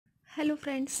Hello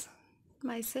friends,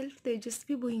 myself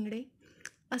Tejasvi Boingde,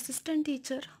 assistant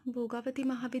teacher, Bhogavati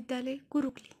Mahavidyalay,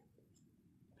 Kurukli.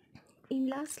 In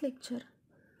last lecture,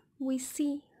 we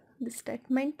see the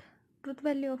statement, truth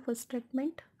value of a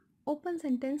statement, open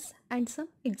sentence and some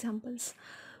examples.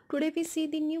 Today we see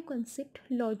the new concept,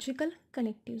 logical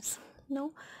connectives.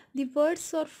 Now, the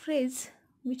words or phrase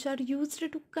which are used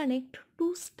to connect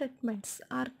two statements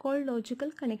are called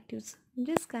logical connectives.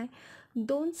 म्हणजेच काय,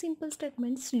 दोन simple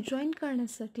statements join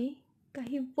करण्यासाठी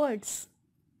काही words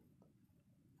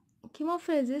किंवा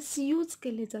phrases use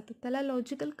केले जातात, त्याला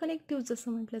logical कनेक्टिव्ज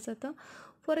असं म्हटलं जातं.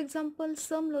 For example,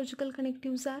 some logical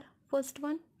कनेक्टिव्ज R first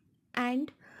one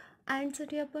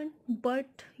अँडसाठी आपण बट,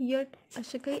 यट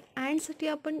असे काही अँडसाठी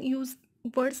आपण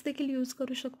वर्ड्स देखील यूज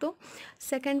करू शकतो.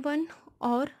 Second one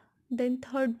or, then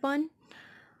third one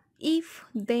if,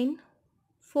 then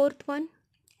fourth one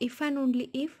if and only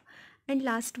if, and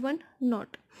last one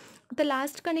not. आता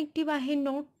लास्ट कनेक्टिव्ह आहे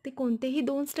not, ते कोणतेही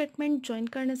दोन स्टेटमेंट जॉईन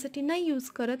करण्यासाठी नाही यूज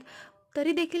करत,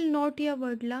 तरी देखील नॉट या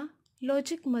वर्डला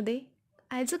लॉजिकमध्ये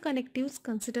ॲज अ कनेक्टिव्ज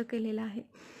कन्सिडर केलेला आहे.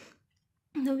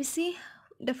 Now we C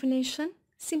definition.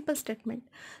 Simple statement.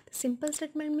 Simple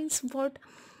statement means what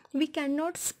we can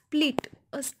not split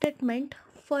a statement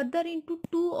further into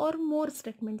two और मोर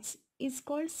statements is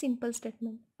called simple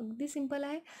statement. अगदी सिम्पल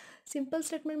आहे. सिम्पल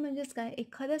स्टेटमेंट म्हणजेच काय,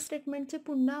 एखाद्या स्टेटमेंटचे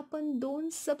पुन्हा आपण दोन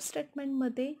सब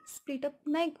स्टेटमेंटमध्ये स्प्लिटअप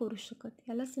नाही करू शकत,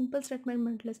 याला सिम्पल स्टेटमेंट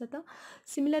म्हटलं जातं.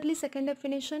 Similarly second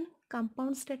definition,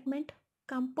 compound statement.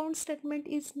 Compound statement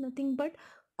is nothing but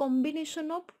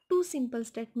combination of to simple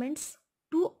statements,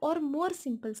 to और मोर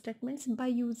simple statements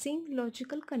by using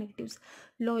logical कनेक्टिव्ज.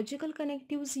 Logical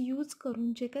कनेक्टिव्ज use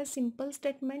करून जे काय सिम्पल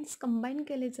स्टेटमेंट्स कंबाईन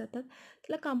केले जातात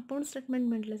त्याला कंपाउंड स्टेटमेंट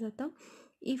म्हटलं जातं.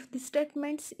 If the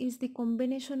statements is the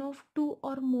combination of to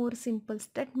और मोर simple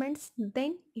statements,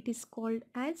 then it is called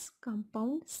as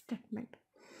compound statement.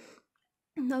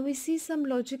 Now we C some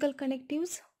logical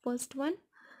कनेक्टिव्ज. First one,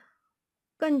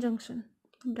 conjunction.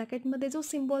 ब्रॅकेटमध्ये जो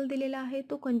सिम्बॉल दिलेला आहे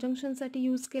तो कंजंक्शनसाठी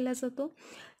यूज केला जातो.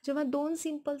 जेव्हा दोन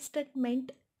सिम्पल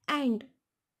स्टेटमेंट अँड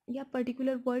या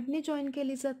पर्टिक्युलर वर्डने जॉईन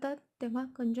केली जातात तेव्हा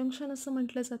कंजंक्शन असं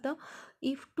म्हटलं जातं.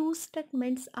 If two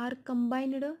statements R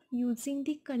combined using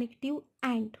the connective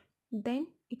and, then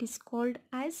it is called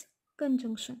as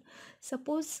conjunction.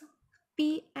 Suppose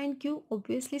P and Q,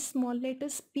 obviously small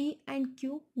letters P and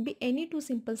Q be any two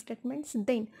simple statements,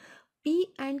 then P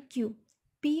and Q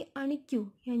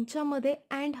यांच्यामध्ये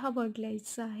and हा word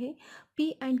लिहायचा आहे. P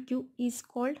and Q is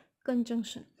called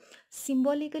conjunction.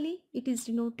 Symbolically it is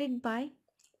denoted by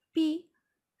P,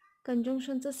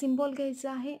 कंजंक्शनचा symbol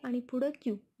घ्यायचा आहे आणि पुढं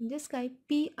Q, म्हणजेच काय,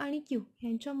 P आणि Q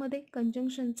यांच्यामध्ये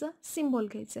कंजंक्शनचा सिम्बॉल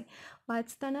घ्यायचा आहे.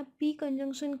 वाचताना P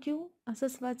कंजंक्शन Q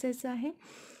असंच वाचायचं आहे.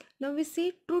 Now we C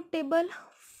truth table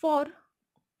for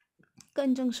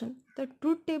conjunction. तर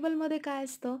ट्रूथ टेबलमध्ये काय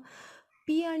असतं,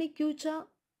 P आणि Qच्या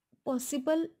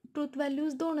पॉसिबल ट्रूथ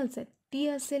व्हॅल्यूज दोनच आहेत, T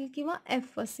असेल किंवा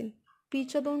F असेल.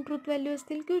 Pच्या दोन ट्रूथ व्हॅल्यू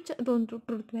असतील, Qच्या दोन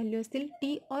ट्रूथ व्हॅल्यू असतील,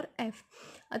 T और F.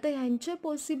 आता ह्यांचे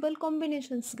पॉसिबल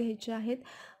कॉम्बिनेशन्स घ्यायचे आहेत.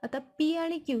 आता P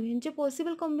आणि Q यांचे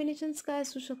पॉसिबल कॉम्बिनेशन्स काय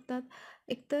असू शकतात,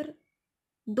 एकतर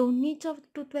दोन्हीच्या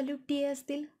ट्रूथ व्हॅल्यू T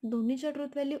असतील, दोन्हीच्या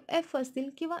ट्रूथ व्हॅल्यू F असतील,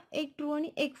 किंवा एक ट्रू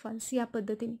आणि एक फॉल्स या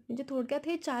पद्धतीने. म्हणजे थोडक्यात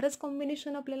हे चारच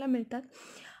कॉम्बिनेशन आपल्याला मिळतात.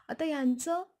 आता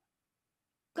यांचं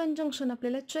कंजंक्शन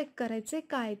आपल्याला चेक करायचं आहे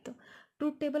काय येतं.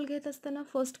 ट्रूथ टेबल घेत असताना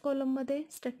फर्स्ट कॉलममध्ये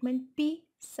स्टेटमेंट P,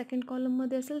 सेकंड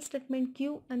कॉलममध्ये असेल स्टेटमेंट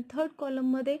Q, आणि थर्ड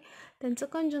कॉलममध्ये त्यांचं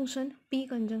कंजंक्शन P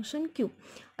कंजंक्शन Q.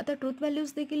 आता ट्रूथ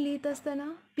व्हॅल्यूज देखील लिहित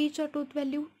असताना Pच्या truth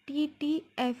value T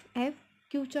F F,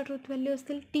 Qच्या truth value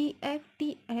असतील T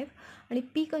F आणि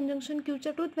P कंजंक्शन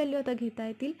Qच्या ट्रूथ व्हॅल्यू आता घेता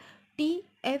येतील T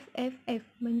F F F.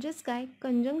 म्हणजेच काय,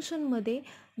 कंजंक्शनमध्ये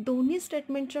दोन्ही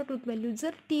स्टेटमेंटच्या ट्रूथ व्हॅल्यू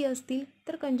जर T असतील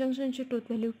तर कंजंक्शनची ट्रूथ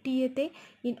व्हॅल्यू T येते.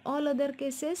 In all other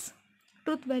cases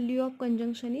truth value of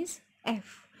conjunction is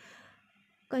F.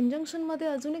 कंजंक्शनमध्ये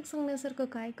अजून एक सांगण्यासारखं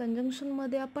काय,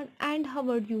 कंजंक्शनमध्ये आपण अँड हा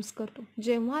वर्ड यूज करतो.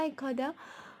 जेव्हा एखाद्या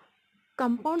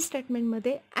कंपाऊंड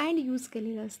स्टेटमेंटमध्ये अँड यूज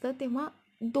केलेलं असतं तेव्हा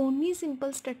दोन्ही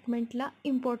सिम्पल स्टेटमेंटला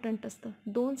इम्पॉर्टंट असतं.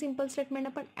 दोन सिम्पल स्टेटमेंट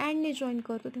आपण अँडने जॉईन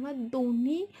करतो तेव्हा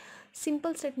दोन्ही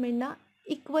सिम्पल स्टेटमेंटना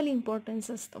इक्वल इम्पॉर्टन्स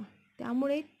असतं.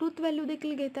 त्यामुळे ट्रूथ व्हॅल्यू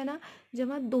देखील घेताना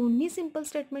जेव्हा दोन्ही सिम्पल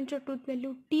स्टेटमेंटच्या ट्रूथ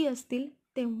व्हॅल्यू T असतील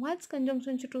तेव्हाच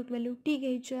कंजंक्शनची ट्रूथ व्हॅल्यू T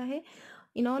घ्यायची आहे.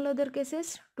 In all other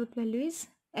cases truth value is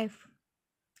F.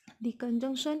 The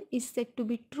conjunction is said to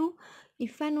be true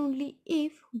if and only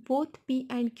if both P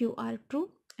and Q are true,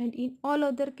 and in all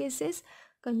other cases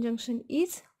conjunction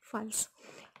is false.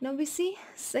 Now we see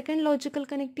second logical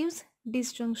connectives,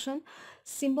 disjunction.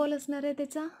 Symbol असणार आहे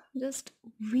त्याचा just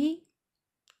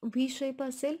V shape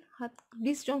असेल, हा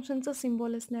डिसजंक्शनचा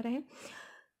symbol असणार आहे.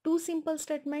 To simple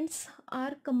statements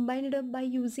R combined by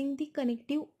using the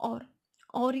connective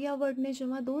or या वर्डने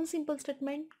जेव्हा दोन सिम्पल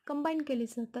स्टेटमेंट कंबाईन केली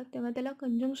जातात तेव्हा त्याला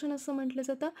कंजंक्शन असं म्हटलं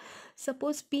जातं.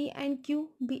 Suppose P and Q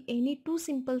be any two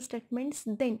simple statements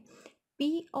then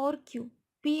P or Q,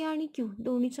 P आणि क्यू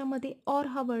दोन्हीच्यामध्ये ऑर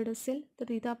हा वर्ड असेल तर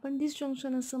तिथं आपण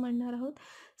डिसजंक्शन असं म्हणणार आहोत.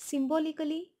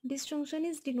 Symbolically disjunction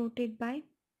is denoted by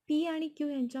P आणि क्यू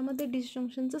यांच्यामध्ये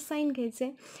डिसजंक्शनचं साईन घ्यायचं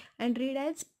आहे and read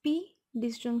as P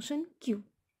disjunction Q.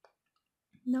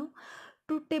 Now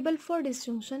truth table for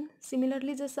disjunction.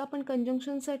 Similarly जसं आपण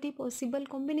कंजंक्शनसाठी पॉसिबल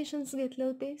कॉम्बिनेशन्स घेतले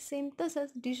होते सेम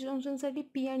तसंच डिसजंक्शनसाठी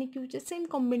पी आणि क्यूचे सेम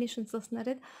कॉम्बिनेशन्स असणार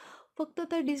आहेत. फक्त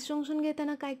तर डिसजंक्शन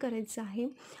घेताना काय करायचं आहे,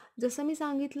 जसं मी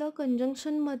सांगितलं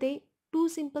कंजंक्शनमध्ये टू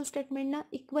सिम्पल स्टेटमेंटना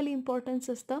इक्वली इम्पॉर्टन्स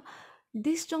असतं.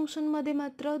 डिसजंक्शनमध्ये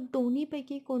मात्र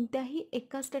दोन्हीपैकी कोणत्याही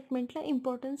एका स्टेटमेंटला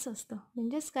इम्पॉर्टन्स असतं.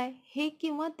 म्हणजेच काय, हे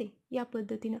किंवा ते या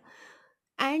पद्धतीनं.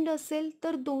 अँड असेल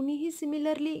तर दोन्हीही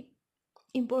सिमिलरली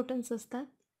इम्पॉर्टन्स असतात.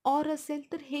 ऑर असेल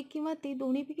तर हे किंवा ते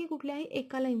दोन्हीपैकी कुठल्याही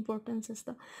एकाला इम्पॉर्टन्स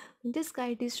असतं. म्हणजेच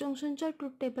काय, डिसजंक्शनच्या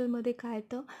ट्रूथ टेबलमध्ये काय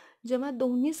येतं, जेव्हा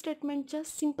दोन्ही स्टेटमेंटच्या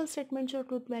सिम्पल स्टेटमेंटच्या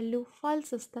ट्रूथ व्हॅल्यू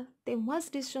फॉल्स असतात तेव्हाच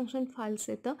डिसजंक्शन फॉल्स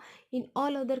येतं. In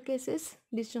all other cases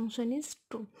disjunction is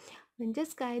true.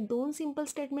 म्हणजेच काय, दोन सिम्पल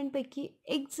स्टेटमेंटपैकी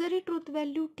एक जरी truth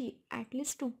value T,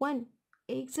 at least one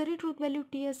एक जरी ट्रूथ व्हॅल्यू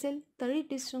टी असेल तरी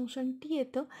डिसजंक्शन टी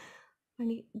येतं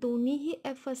आणि दोन्हीही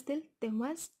एफ असतील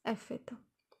तेव्हाच एफ येतं.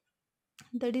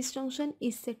 The disjunction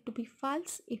is said to be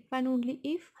false if and only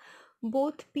if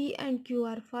both P and Q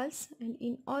are false, and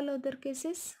in all other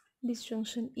cases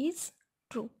disjunction is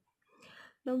true.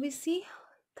 Now we see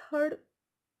third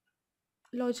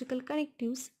logical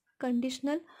connectives,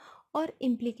 conditional or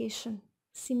implication.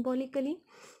 Symbolically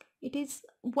it is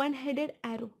one headed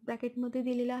arrow. Bracket मध्ये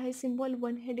दिलेला आहे symbol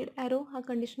one headed arrow हा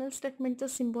conditional स्टेटमेंटचा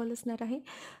symbol असणार आहे.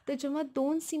 तर जेव्हा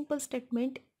दोन simple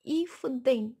statement if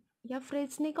then या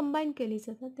फ्रेजने कंबाईन केली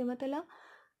जातात तेव्हा त्याला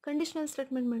कंडिशनल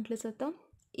स्टेटमेंट म्हटलं जातं.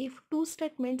 If two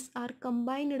statements R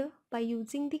कंबाईन्ड by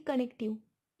using the connective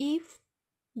if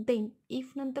then,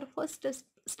 if नंतर फर्स्ट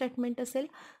स्टेटमेंट असेल,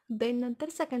 देन नंतर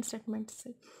सेकंड स्टेटमेंट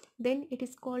असेल, then it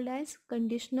is called as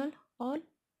conditional or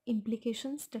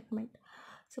implication statement.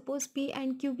 Suppose P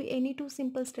and Q be any two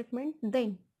simple statement,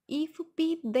 then if P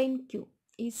then Q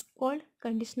is called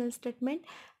conditional statement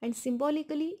and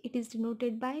symbolically it is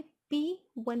denoted by P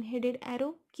one headed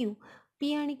arrow Q.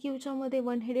 P आणि Q च्या मध्ये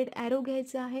one headed arrow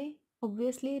घ्यायचा आहे.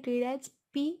 Obviously read as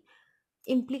P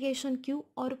implication Q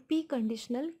और P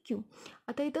conditional Q.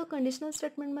 आता इथं conditional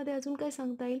स्टेटमेंटमध्ये अजून काय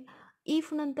सांगता येईल,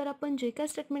 इफ नंतर आपण जे काय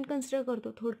स्टेटमेंट कन्सिडर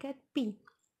करतो थोडक्यात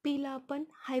पीला आपण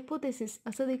हायपोथेसिस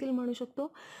असं देखील म्हणू शकतो.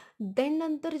 देन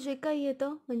नंतर जे काही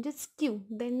येतं म्हणजेच क्यू,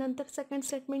 देन नंतर सेकंड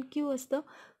स्टेटमेंट क्यू असतं,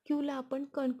 क्यूला आपण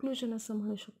कन्क्लुजन असं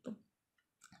म्हणू शकतो.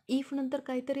 इफ नंतर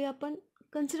काहीतरी आपण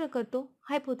कन्सिडर करतो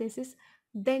हायपोथेसिस,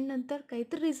 देन नंतर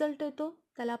काहीतरी रिझल्ट येतो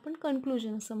त्याला आपण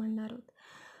कन्क्लुजन असं म्हणणार आहोत.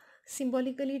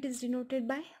 Symbolically it is denoted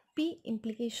by P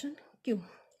implication Q.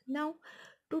 Now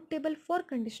truth table for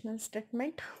conditional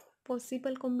statement.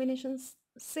 Possible combinations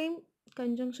same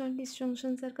conjunction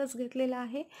disjunction सारखंच घेतलेलं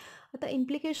आहे. आता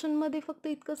इम्प्लिकेशनमध्ये फक्त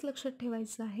इतकंच लक्षात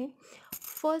ठेवायचं आहे,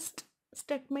 first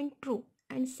statement true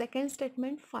and second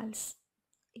statement false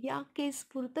या केस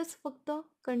पुरतंच फक्त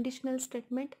कंडिशनल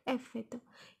स्टेटमेंट एफ येतं.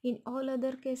 In all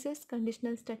other cases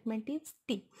conditional statement is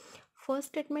T. First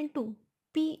statement true,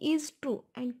 P is true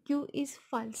and Q is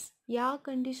false या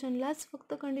कंडिशनलाच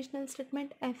फक्त कंडिशनल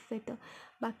स्टेटमेंट एफ येतं.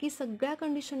 बाकी सगळ्या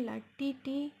कंडिशनला T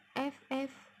T F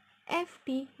F F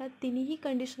T ह्या तिन्ही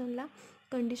कंडिशनला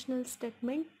कंडिशनल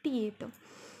स्टेटमेंट टी येतं.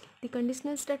 दी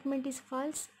conditional statement is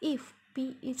false if P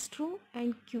is true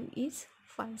and Q is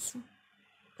false.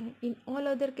 In all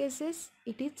other cases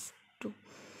it is true.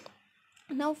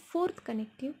 Now fourth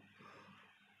connective,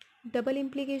 double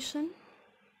implication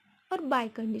और by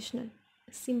conditional.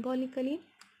 Symbolically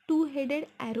two headed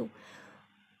arrow.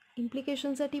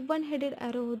 इम्प्लिकेशनसाठी one headed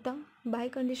arrow होता, bye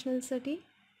कंडिशनलसाठी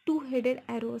two headed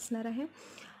arrow असणार आहे.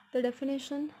 The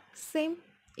definition same.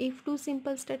 If two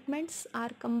simple statements are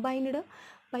combined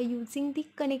by using the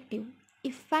connective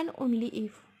if and only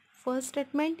if, first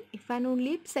statement if and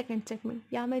only if second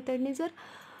statement, या मेथडने जर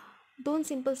दोन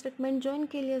simple statement join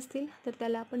केली असतील तर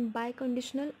त्याला आपण बाय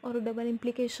कंडिशनल और डबल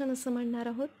इम्प्लिकेशन असं म्हणणार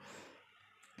आहोत.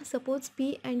 Suppose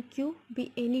P and Q be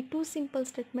any two simple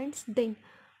statements, then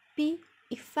P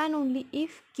if and only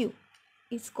if Q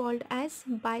is called as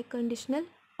by conditional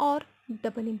और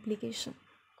double implication.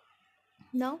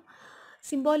 Now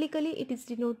symbolically it is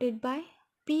denoted by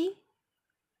P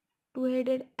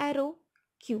two-headed arrow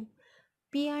Q.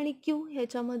 P आणि Q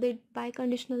ह्याच्यामध्ये bye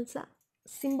कंडिशनलचा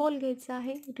symbol घ्यायचा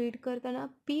आहे. Read करताना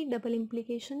P double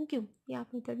implication Q या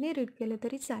मेथडने read केलं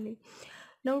तरी चालेल.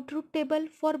 Now truth table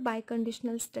for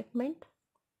बायकंडिशनल statement,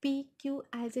 P Q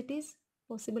as it is,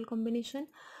 possible combination.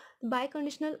 By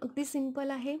conditional अगदी सिम्पल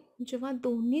आहे. जेव्हा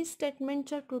दोन्ही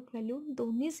स्टेटमेंटच्या ट्रूथ व्हॅल्यू,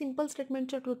 दोन्ही सिम्पल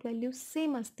स्टेटमेंटच्या ट्रूथ व्हॅल्यू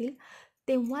सेम असतील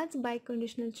तेव्हाच बाय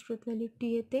कंडिशनलची ट्रूथ व्हॅल्यू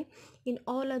टी येते. In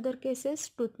all other cases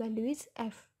truth value is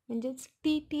F. म्हणजेच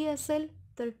टी टी असेल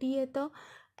तर टी येतं,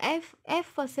 एफ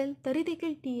एफ असेल तरी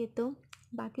देखील टी येतं,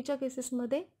 बाकीच्या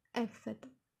केसेसमध्ये एफ येतं.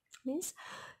 Means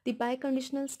the by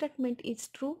conditional statement is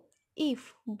true if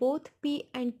both P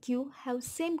and Q have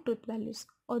same truth values,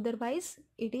 otherwise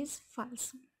it is false.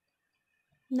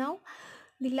 Now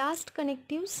the last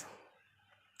connectives,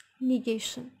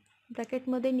 negation.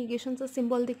 ब्रॅकेटमध्ये निगेशनचा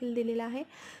symbol देखील दिलेला आहे.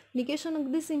 निगेशन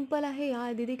अगदी सिम्पल आहे.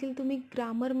 याआधी देखील तुम्ही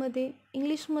ग्रामरमध्ये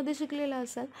इंग्लिशमध्ये शिकलेला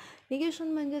असाल.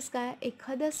 निगेशन म्हणजेच काय,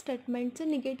 एखाद्या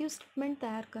स्टेटमेंटचं निगेटिव्ह स्टेटमेंट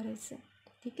तयार करायचं आहे.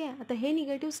 ठीक आहे. आता हे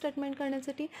निगेटिव्ह स्टेटमेंट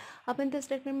करण्यासाठी आपण त्या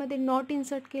स्टेटमेंटमध्ये नॉट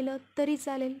इन्सर्ट केलं तरी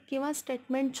चालेल, किंवा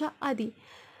स्टेटमेंटच्या आधी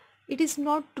it is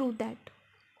not true that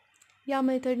या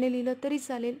मेथडने लिहिलं तरी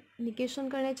चालेल. निगेशन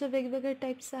करण्याच्या वेगवेगळे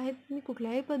टाईप्स आहेत. तुम्ही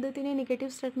कुठल्याही पद्धतीने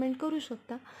निगेटिव्ह स्टेटमेंट करू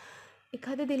शकता.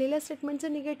 एखाद्या दिलेल्या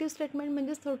स्टेटमेंटचं निगेटिव्ह स्टेटमेंट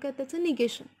म्हणजेच थोडक्यात त्याचं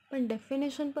निगेशन. पण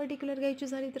डेफिनेशन पर्टिक्युलर घ्यायची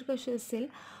झाली तर कशी असेल,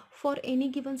 for any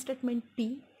given statement P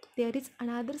there is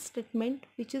another statement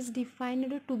which is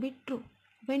defined to be true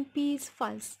when P is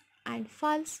false and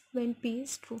false when P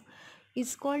is true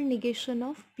is called negation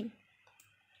of P.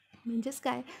 म्हणजेच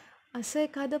काय, असं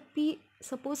एखादं P,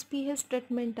 suppose P हे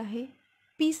statement आहे,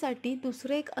 P साठी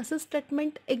दुसरं एक असं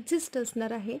स्टेटमेंट एक्झिस्ट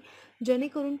असणार आहे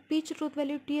जेणेकरून Pची ट्रूथ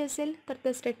व्हॅल्यू T असेल तर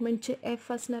त्या स्टेटमेंटचे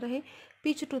F असणार आहे,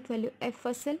 Pची ट्रूथ व्हॅल्यू F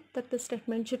असेल तर त्या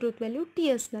स्टेटमेंटची ट्रूथ व्हॅल्यू T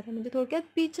असणार आहे. म्हणजे थोडक्यात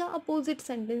Pच्या अपोजिट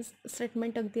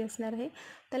स्टेटमेंट अगदी असणार आहे.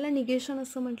 त्याला निगेशन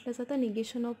असं म्हटलं जातं.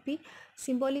 Negation of P.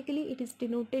 Symbolically it is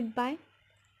denoted by,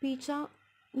 Pच्या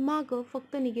मागं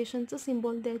फक्त निगेशनचं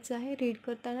सिम्बॉल द्यायचं आहे. रीड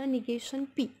करताना निगेशन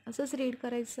P असंच रीड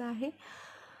करायचं आहे.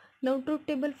 Now truth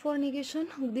table for negation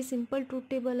अगदी सिम्पल ट्रूथ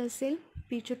टेबल असेल.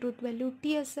 Pची ट्रूथ व्हॅल्यू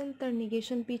T असेल तर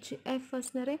निगेशन Pची F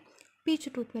असणार आहे. Pची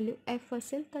ट्रूथ व्हॅल्यू F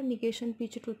असेल तर निगेशन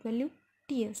Pची ट्रूथ व्हॅल्यू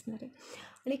T असणार आहे.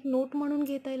 आणि एक नोट म्हणून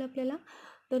घेता येईल आपल्याला,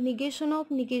 the negation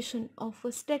of a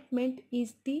statement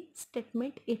is the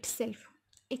statement itself.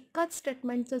 एकाच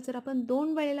स्टेटमेंटचं जर आपण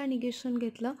दोन वेळेला निगेशन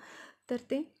घेतलं तर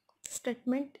ते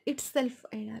स्टेटमेंट इटसेल्फ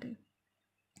येणार आहे.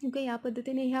 ओके. या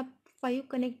पद्धतीने ह्या 5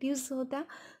 कनेक्टिव्स होत्या: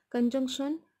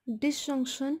 conjunction,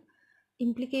 disjunction,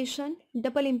 implication,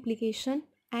 double implication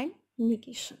and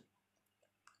negation.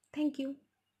 Thank you.